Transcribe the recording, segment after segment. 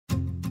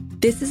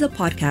This is a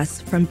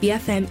podcast from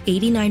BFM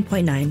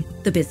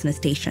 89.9, the business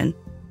station.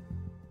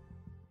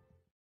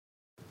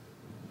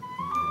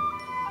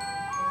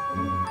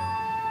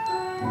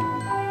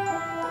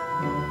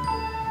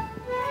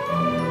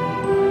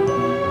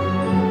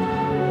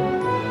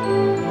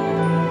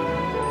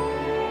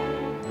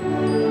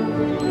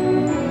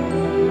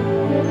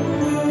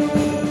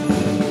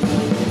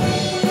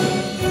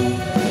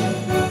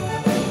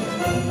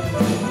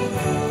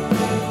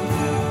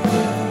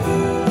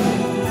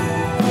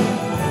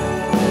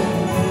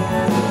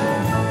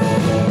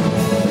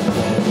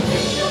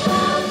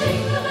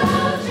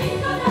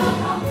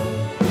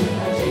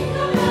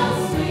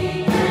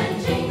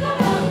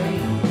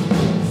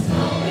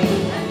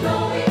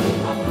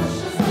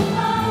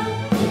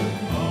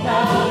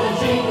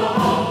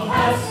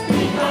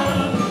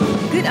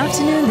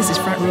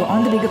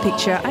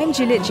 Picture. I'm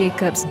Juliet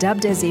Jacobs,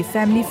 dubbed as a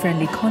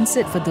family-friendly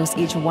concert for those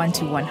aged 1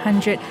 to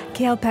 100.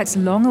 KLPAC's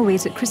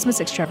long-awaited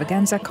Christmas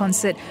extravaganza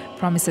concert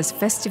promises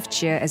festive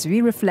cheer as we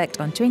reflect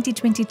on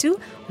 2022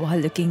 while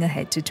looking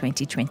ahead to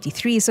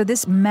 2023. So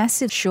this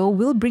massive show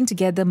will bring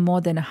together more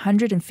than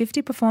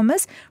 150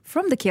 performers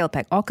from the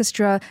KLPAC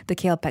Orchestra, the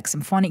KLPAC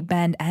Symphonic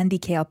Band and the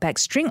KLPAC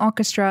String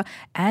Orchestra,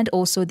 and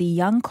also the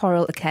Young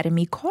Choral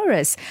Academy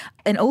Chorus.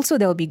 And also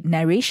there will be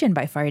narration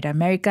by Farida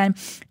American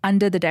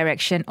under the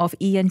direction of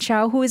Ian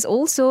Chow, who is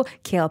also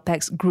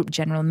KLPAC's Group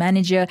General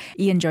Manager.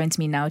 Ian joins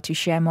me now to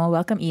share more.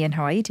 Welcome, Ian.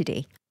 How are you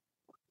today?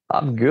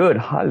 I'm good.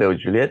 Hello,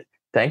 Juliet.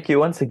 Thank you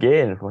once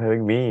again for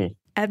having me.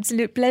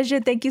 Absolute pleasure.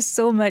 Thank you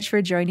so much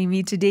for joining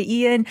me today,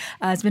 Ian.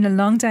 It's been a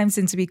long time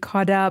since we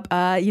caught up.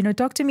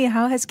 Talk to me.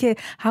 How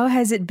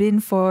has it been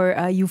for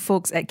you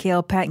folks at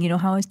KLPAC?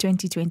 How has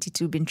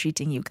 2022 been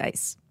treating you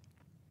guys?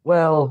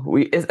 Well,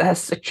 it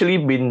has actually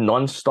been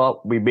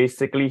non-stop. We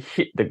basically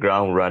hit the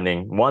ground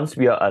running. Once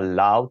we are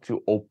allowed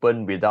to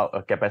open without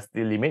a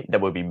capacity limit, that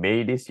will be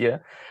May this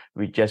year,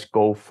 we just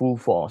go full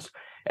force.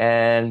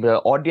 And the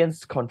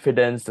audience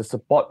confidence, the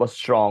support was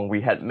strong.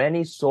 We had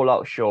many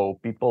sold-out shows.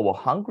 People were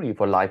hungry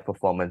for live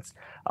performance.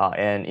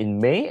 And in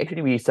May,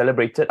 actually, we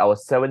celebrated our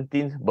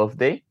 17th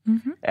birthday.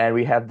 Mm-hmm. And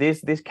we have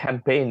this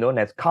campaign known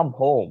as Come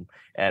Home.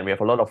 And we have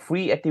a lot of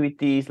free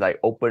activities like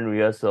open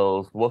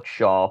rehearsals,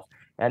 workshops.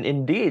 And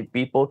indeed,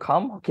 people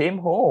came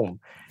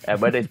home,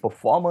 whether it's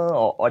performer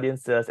or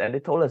audiences, and they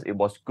told us it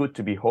was good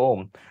to be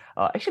home.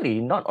 Actually,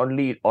 not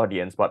only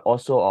audience, but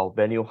also our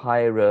venue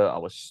hirer,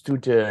 our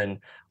student,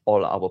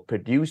 all our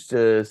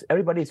producers,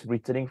 everybody is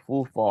returning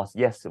full force.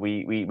 Yes,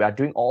 we are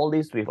doing all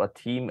this with a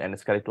team and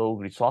skeletal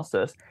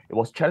resources. It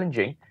was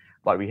challenging,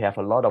 but we have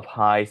a lot of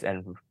highs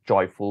and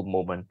joyful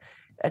moments.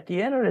 At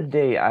the end of the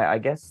day, I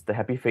guess the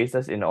happy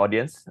faces in the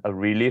audience, a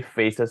relief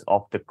faces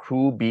of the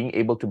crew being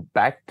able to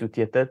back to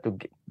theatre to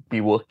be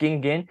working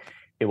again,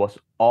 it was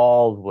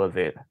all worth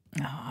it.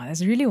 Oh,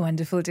 that's really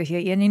wonderful to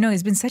hear. And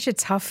it's been such a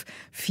tough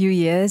few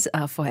years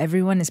for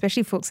everyone,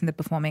 especially folks in the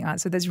performing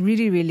arts. So that's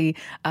really, really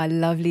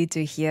lovely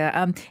to hear.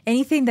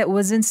 Anything that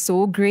wasn't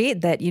so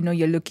great that,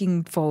 you're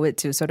looking forward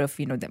to sort of,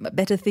 the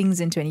better things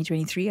in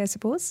 2023, I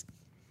suppose?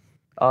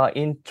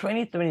 In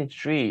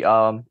 2023,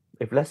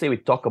 if let's say we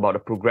talk about the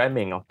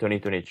programming of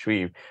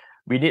 2023,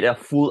 we need a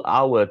full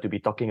hour to be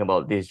talking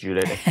about this,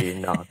 Juliet. Actually,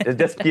 no,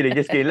 just kidding.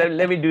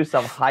 Let me do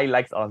some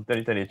highlights on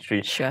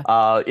 2023. Sure.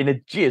 In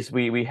the gist,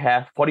 we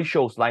have 40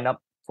 shows lined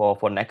up for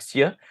next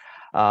year.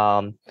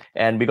 And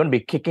we're going to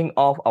be kicking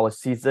off our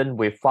season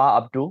with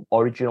Far Abdul,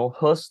 original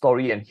Her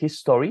Story and His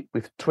Story,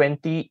 with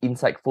 20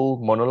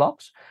 insightful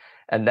monologues.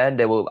 And then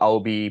I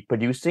will be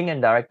producing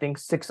and directing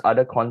 6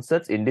 other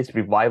concerts in this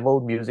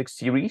revival music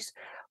series,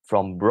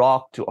 from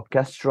rock to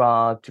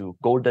orchestra to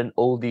golden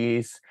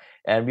oldies.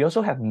 And we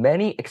also have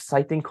many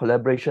exciting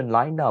collaboration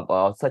lined up,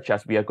 such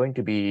as we are going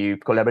to be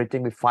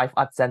collaborating with Five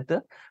Arts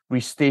Centre,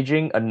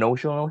 restaging a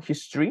notional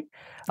history.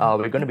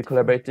 We're going to be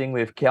collaborating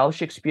with KL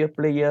Shakespeare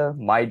Player,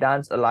 My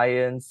Dance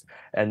Alliance,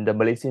 and the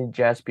Malaysian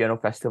Jazz Piano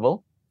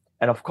Festival.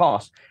 And of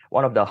course,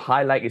 one of the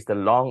highlights is the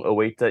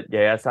long-awaited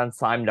Yayasan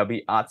Saim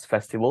Nabi Arts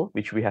Festival,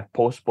 which we have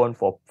postponed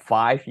for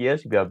 5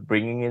 years. We are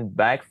bringing it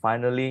back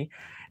finally.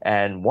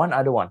 And one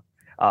other one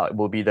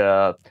will be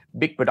the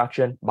big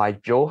production by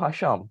Joe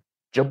Hasham,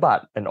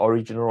 Jabat, an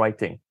original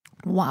writing.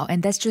 Wow,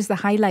 and that's just the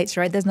highlights,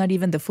 right? That's not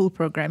even the full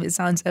program. It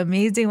sounds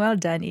amazing. Well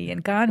done,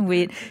 Ian. Can't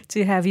wait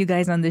to have you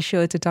guys on the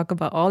show to talk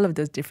about all of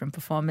those different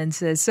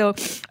performances. So,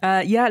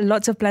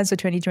 lots of plans for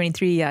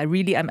 2023. Yeah,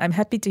 really, I'm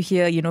happy to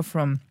hear,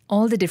 from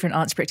all the different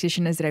arts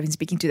practitioners that I've been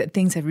speaking to, that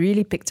things have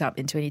really picked up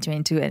in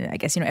 2022. And I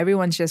guess,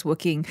 everyone's just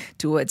working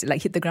towards,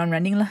 hit the ground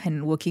running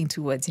and working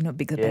towards,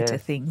 bigger, better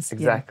things.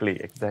 Exactly.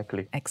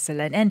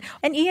 Excellent.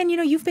 And Ian,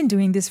 you've been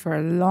doing this for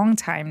a long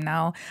time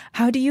now.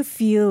 How do you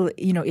feel,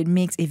 it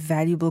makes a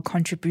valuable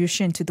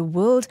contribution to the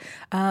world,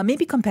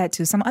 maybe compared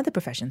to some other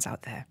professions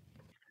out there?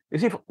 You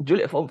see,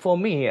 Juliet, for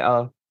me,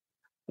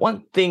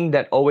 one thing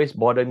that always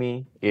bothered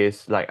me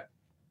is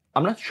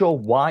I'm not sure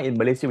why in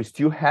Malaysia we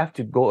still have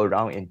to go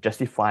around in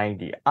justifying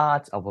the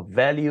arts of a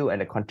value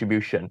and a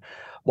contribution,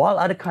 while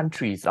other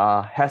countries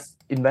has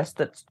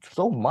invested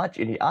so much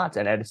in the arts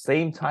and at the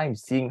same time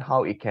seeing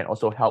how it can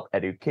also help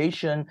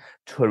education,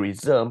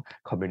 tourism,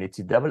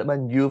 community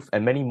development, youth,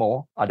 and many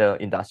more other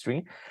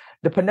industry.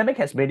 The pandemic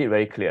has made it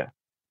very clear.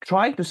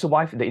 Trying to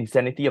survive the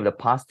insanity of the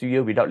past 2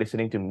 years without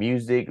listening to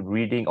music,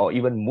 reading, or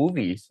even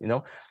movies,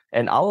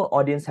 and our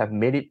audience have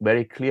made it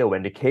very clear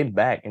when they came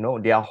back,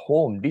 their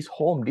home,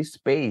 this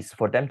space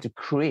for them to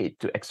create,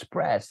 to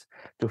express,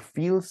 to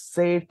feel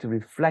safe, to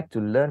reflect,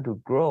 to learn,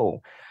 to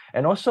grow.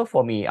 And also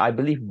for me, I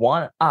believe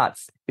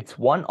it's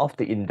one of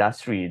the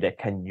industry that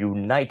can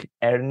unite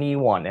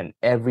anyone and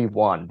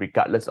everyone,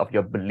 regardless of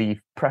your belief,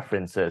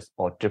 preferences,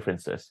 or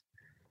differences.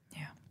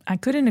 I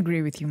couldn't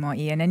agree with you more,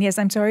 Ian. And yes,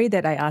 I'm sorry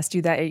that I asked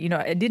you that.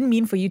 I didn't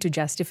mean for you to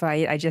justify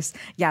it.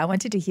 I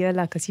wanted to hear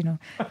because,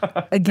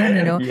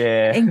 again,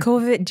 Yeah. in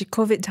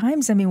COVID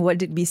times, what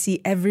did we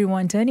see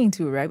everyone turning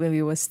to, right? When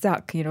we were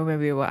stuck, when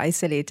we were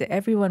isolated,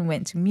 everyone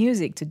went to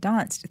music, to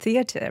dance, to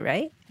theatre,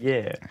 right?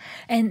 Yeah.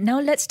 And now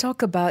let's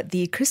talk about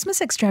the Christmas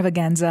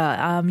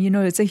extravaganza.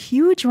 It's a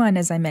huge one,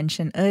 as I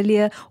mentioned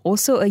earlier,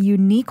 also a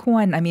unique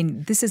one.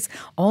 This is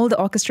all the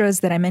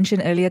orchestras that I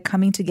mentioned earlier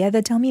coming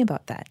together. Tell me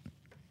about that.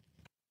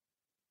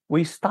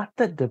 We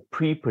started the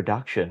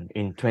pre-production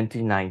in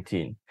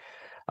 2019.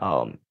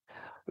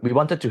 We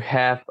wanted to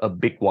have a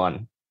big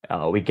one.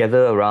 We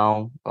gather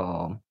around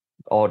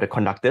all the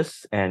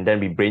conductors and then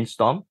we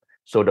brainstorm.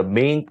 So the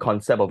main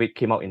concept of it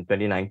came out in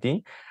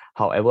 2019.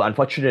 However,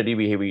 unfortunately,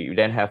 we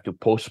then have to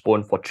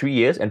postpone for 3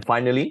 years. And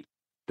finally,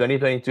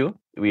 2022,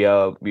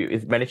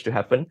 it managed to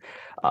happen.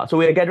 So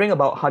we are gathering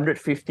about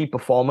 150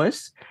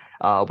 performers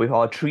with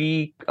our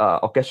three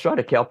orchestra,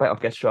 the KLPAC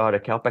Orchestra, the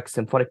KLPAC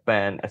Symphonic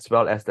Band, as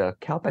well as the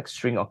KLPAC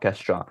String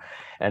Orchestra.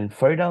 And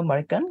Farida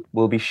Marikan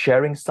will be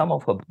sharing some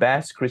of her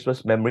best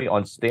Christmas memory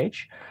on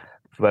stage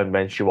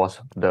when she was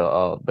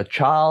the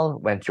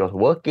child, when she was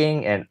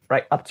working, and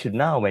right up to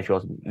now when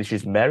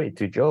she's married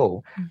to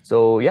Joe.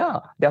 So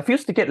yeah, there are a few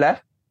tickets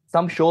left.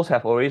 Some shows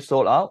have already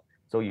sold out,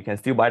 so you can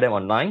still buy them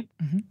online.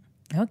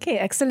 Okay,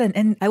 excellent.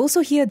 And I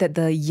also hear that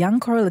the Young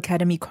Choral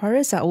Academy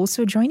Chorus are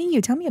also joining you.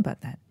 Tell me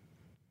about that.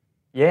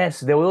 Yes,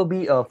 there will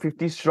be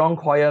 50 strong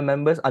choir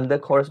members under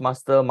Chorus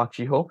Master Mak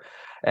Chiho.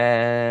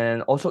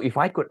 And also, if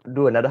I could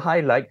do another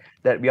highlight,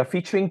 that we are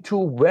featuring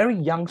two very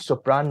young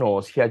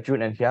sopranos, Hia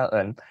Jun and Hia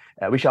En,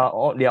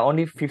 they are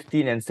only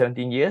 15 and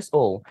 17 years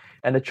old.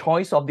 And the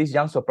choice of these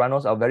young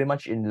sopranos are very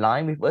much in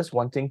line with us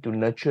wanting to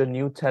nurture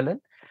new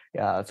talent.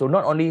 Yeah, so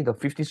not only the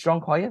 50 strong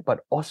choir,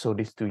 but also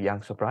these two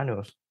young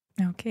sopranos.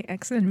 Okay,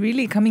 excellent.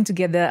 Really coming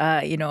together,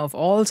 of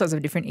all sorts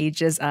of different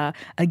ages.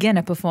 Again,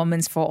 a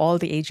performance for all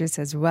the ages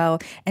as well.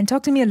 And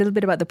talk to me a little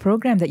bit about the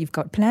program that you've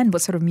got planned.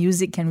 What sort of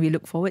music can we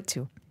look forward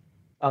to?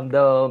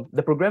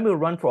 The program will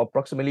run for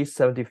approximately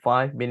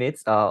 75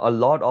 minutes. A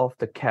lot of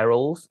the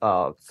carols,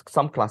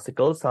 some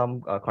classical,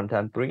 some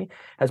contemporary,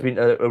 has been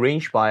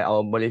arranged by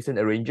our Malaysian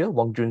arranger,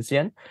 Wong Jun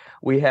Sian.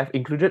 We have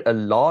included a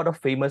lot of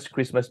famous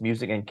Christmas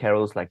music and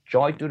carols like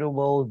Joy to the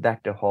World,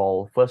 Deck the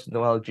Hall, First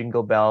Noel,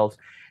 Jingle Bells,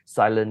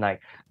 Silent Night.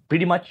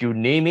 Pretty much you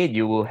name it,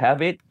 you will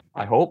have it,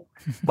 I hope.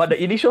 But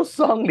the initial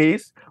song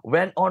list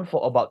went on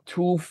for about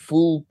 2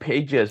 full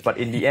pages. But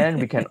in the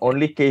end, we can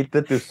only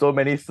cater to so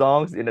many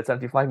songs in the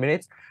 75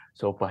 minutes.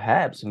 So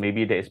perhaps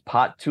maybe there is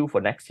part 2 for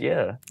next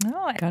year.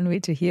 Oh, I can't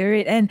wait to hear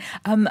it. And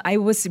I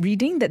was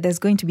reading that there's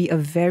going to be a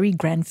very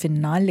grand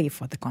finale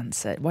for the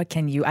concert.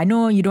 I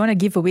know you don't want to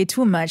give away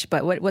too much,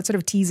 but what sort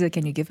of teaser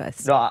can you give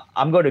us? No,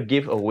 I'm going to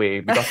give away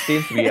because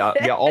since we are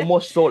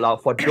almost sold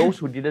out, for those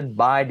who didn't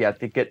buy their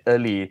ticket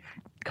early,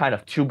 kind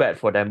of too bad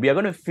for them. We are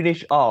going to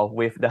finish off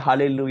with the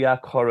Hallelujah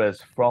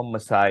chorus from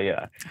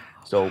Messiah.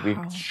 So we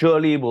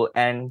surely will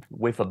end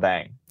with a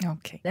bang.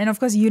 Okay. And of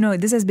course,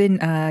 this has been,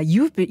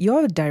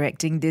 you're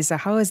directing this.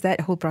 How has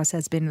that whole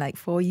process been like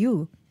for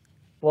you?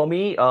 For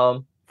me,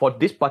 for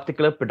this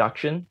particular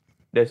production,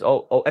 as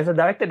a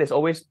director, there's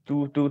always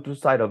two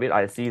sides of it.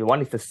 I see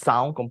one is the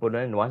sound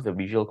component and one is the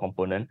visual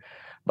component.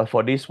 But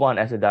for this one,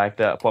 as a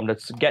director, from the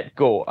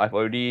get-go, I've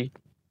already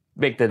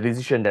make the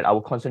decision that I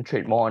will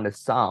concentrate more on the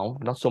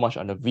sound, not so much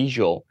on the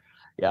visual.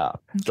 Yeah.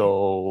 Okay.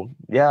 So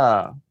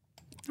yeah.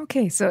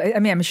 Okay, so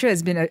I'm sure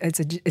it's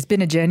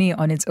been a journey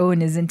on its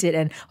own, isn't it?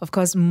 And of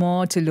course,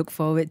 more to look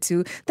forward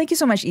to. Thank you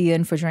so much,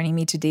 Ian, for joining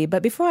me today.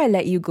 But before I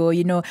let you go,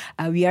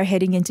 we are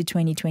heading into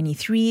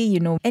 2023.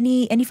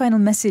 Any final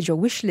message or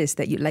wish list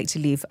that you'd like to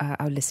leave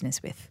our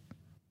listeners with?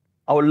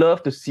 I would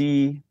love to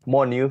see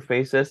more new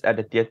faces at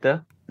the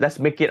theatre. Let's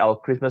make it our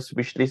Christmas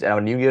wish list and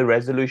our New Year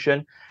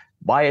resolution.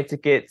 Buy a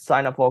ticket,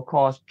 sign up for a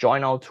course,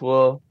 join our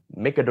tour,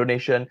 make a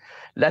donation.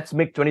 Let's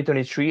make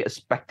 2023 a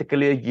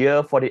spectacular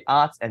year for the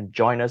arts and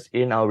join us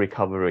in our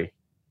recovery.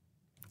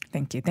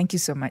 Thank you. Thank you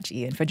so much,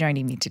 Ian, for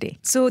joining me today.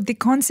 So the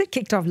concert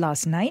kicked off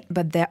last night,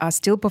 but there are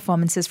still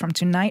performances from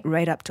tonight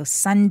right up till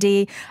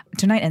Sunday.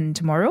 Tonight and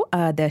tomorrow,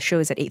 their show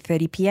is at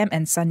 8:30 p.m.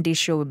 and Sunday's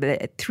show will be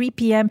at 3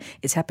 p.m.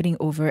 It's happening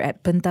over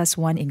at Pentas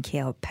One in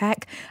KL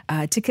Pack.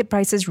 Ticket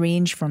prices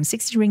range from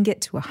 60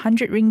 ringgit to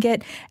 100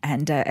 ringgit.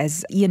 And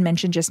as Ian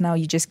mentioned just now,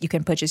 you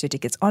can purchase your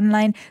tickets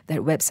online. That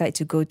website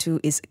to go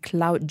to is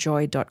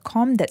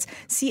cloudjoy.com. That's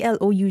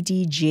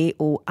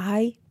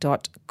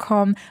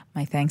CLOUDJOI.com.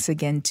 My thanks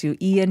again to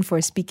Ian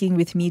for speaking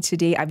with me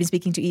today. I've been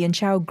speaking to Ian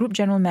Chow, Group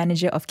General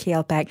Manager of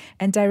KLPAC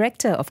and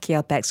Director of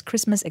KLPAC's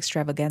Christmas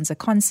Extravaganza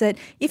Concert.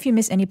 If you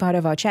missed any part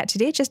of our chat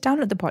today, just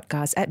download the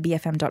podcast at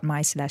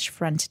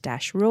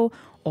bfm.my/front-row,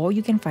 or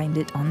you can find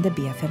it on the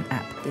BFM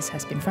app. This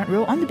has been Front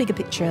Row on The Bigger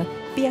Picture,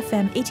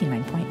 BFM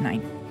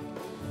 89.9.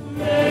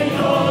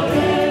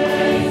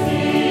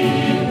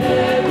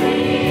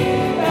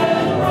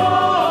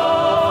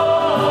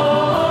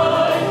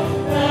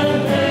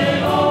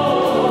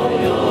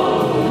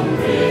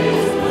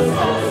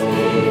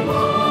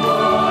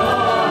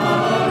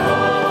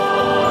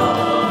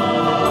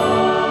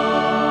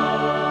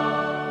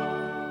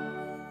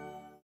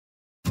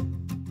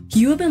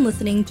 You have been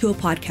listening to a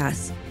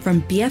podcast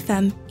from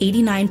BFM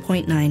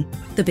 89.9,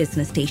 the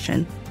business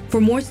station.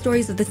 For more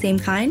stories of the same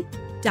kind,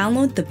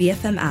 download the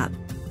BFM app.